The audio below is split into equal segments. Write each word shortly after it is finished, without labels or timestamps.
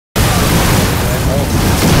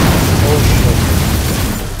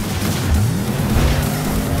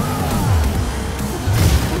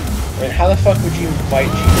how the fuck would you fight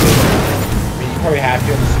cheap bacon? I mean, you probably have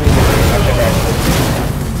to. I'm assuming I've never actually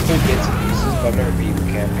played bits and pieces, but I've never beaten the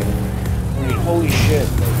campaign. I mean, holy shit,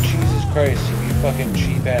 like, Jesus Christ, you be a fucking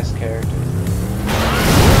cheap-ass character.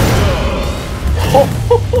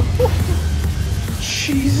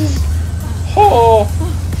 Jesus. Oh,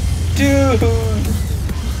 dude.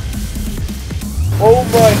 Oh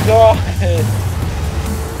my god.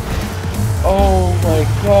 Oh my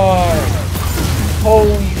god.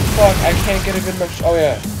 Holy fuck, I can't get a good enough. Oh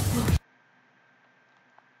yeah.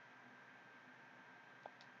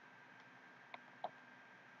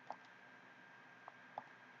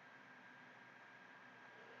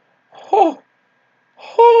 Oh.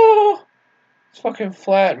 Oh. It's fucking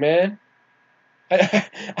flat, man.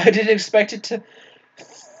 I didn't expect it to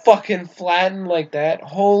fucking flatten like that.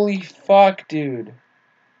 Holy fuck, dude.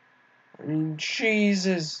 I mean,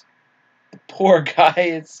 Jesus. The poor guy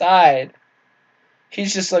inside.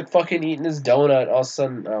 He's just like fucking eating his donut. All of a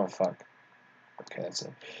sudden, oh fuck. Okay, that's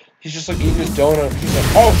it. He's just like eating his donut. He's like,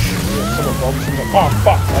 oh shit. Someone bumps him. Like, oh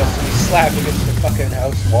fuck. So he slapped against the fucking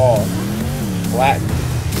house wall. Flattened.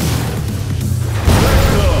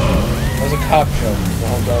 That was a cop joke. The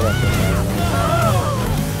whole donut thing.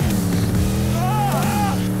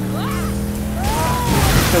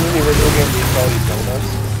 Because in the original game, they used all these donuts.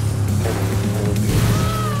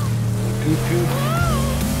 Goop goop.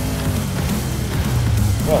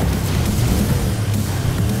 Oh.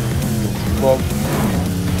 Well.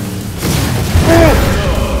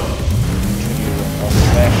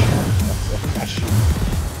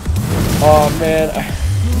 Oh man.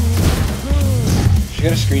 Should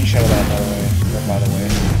get a screenshot of that by the way.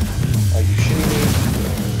 Are you shitting me?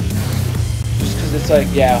 Just because it's like,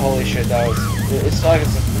 yeah, holy shit, that was. It's not like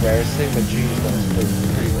it's the rarest thing, but geez, that was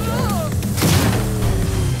pretty good.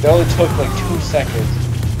 It only took like 2 seconds.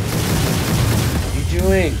 What are you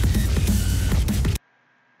doing?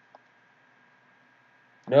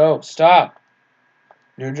 No, stop.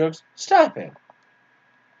 New jokes? Stop it.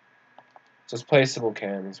 So it's placeable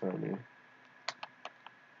cam, is what I mean.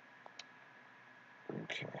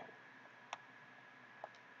 Okay.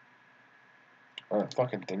 Oh, that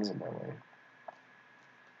fucking thing's in my way.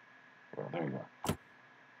 Oh, there you go.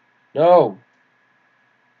 No!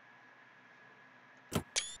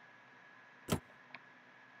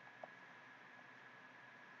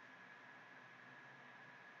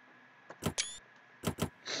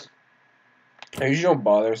 I usually don't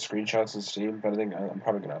bother with screenshots in Steam, but I think I'm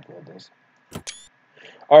probably gonna upload this.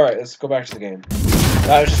 Alright, let's go back to the game.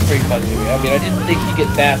 That was just pretty fun to me. I mean, I didn't think you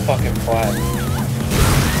get that fucking flat.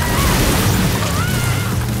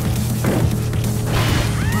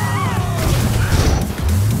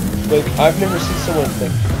 Like, I've never seen someone,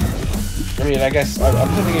 like, I mean, I guess, I've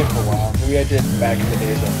played the game for a while. Maybe I did back in the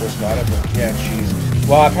days when I first got it, but yeah, jeez.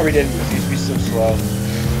 Well, I probably didn't, because it used to be so slow.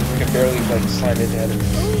 I could barely, like, slam into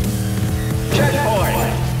enemies.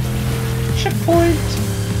 Checkpoint! Checkpoint!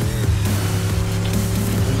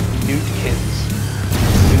 Newtkins.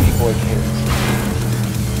 Newty boy kids.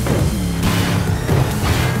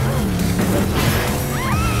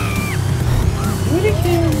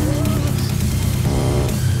 Newtykins!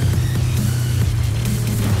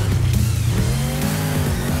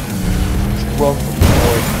 Welcome,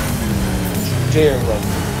 boy. Dear welcome.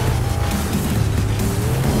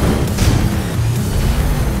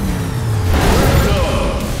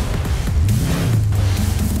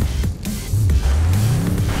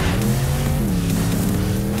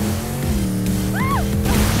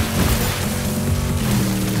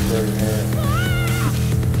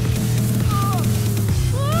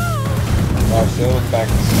 Wow, so look back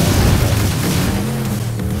and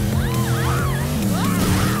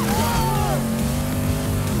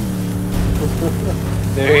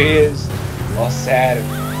there he is, all sad and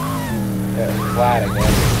flat, I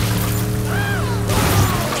guess.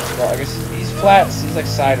 Well, I guess he's flat, he's like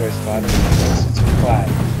sideways flat. It's flat.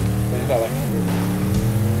 But he's not like.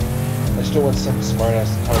 I just don't want some smart ass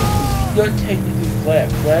to come. You're not technically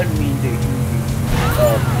flat. Flat means that you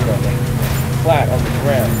know, like flat on the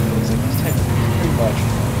ground. It's like he's technically pretty much.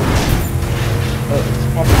 It's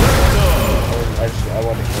probably. I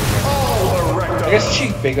want to kill him. I guess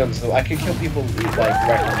cheek big ones though. I could kill people like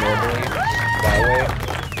rectum normally that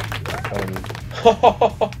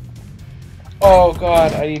way. Oh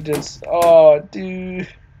god, I need this. Oh dude.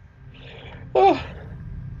 Oh,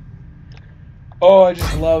 I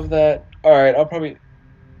just love that. Alright, I'll probably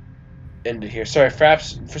end it here. Sorry,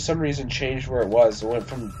 Fraps for some reason changed where it was. It went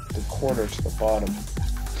from the corner to the bottom.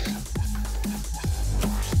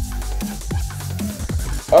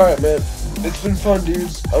 Alright, man. It's been fun,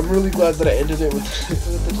 dudes. I'm really glad that I ended it with,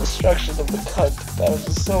 with the destruction of the cunt. That was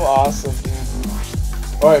just so awesome, dude.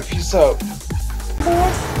 Alright, peace out.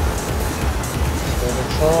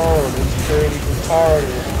 It's pretty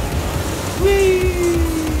retarded. Whee!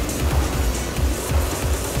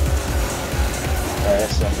 Alright,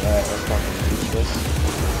 that's not that. That's fucking useless.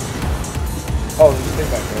 Oh, there's a thing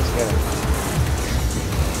back there. Let's get it.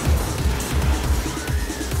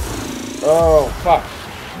 Oh, fuck.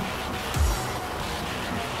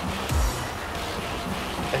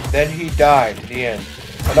 And then he died at the end.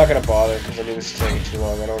 I'm not gonna bother because I knew this was taking too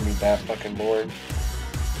long. I don't need that fucking boring.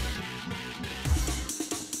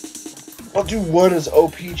 I'll do one as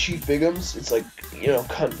OP Chief Bigums. It's like, you know,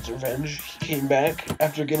 cunt's revenge. He came back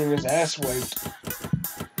after getting his ass wiped.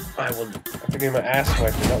 After getting my ass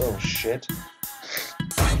wiped for that little shit.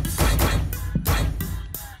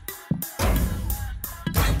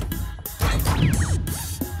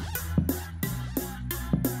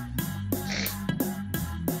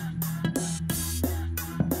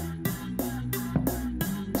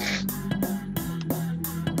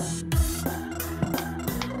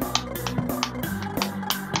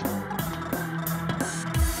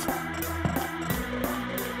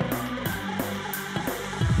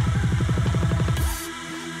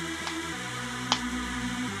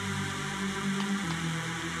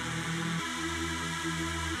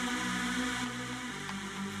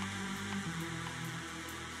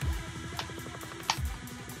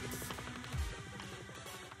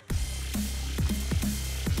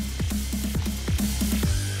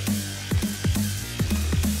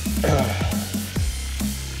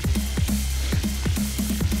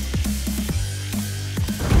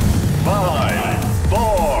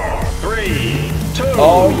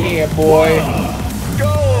 Oh yeah, boy.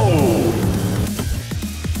 Go!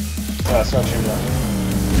 Oh, that's not too bad.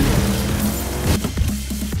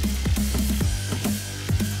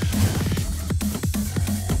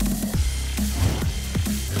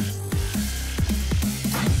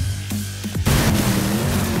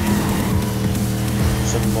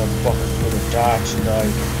 Some motherfuckers gonna die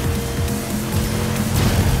tonight.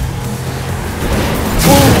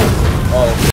 Oh,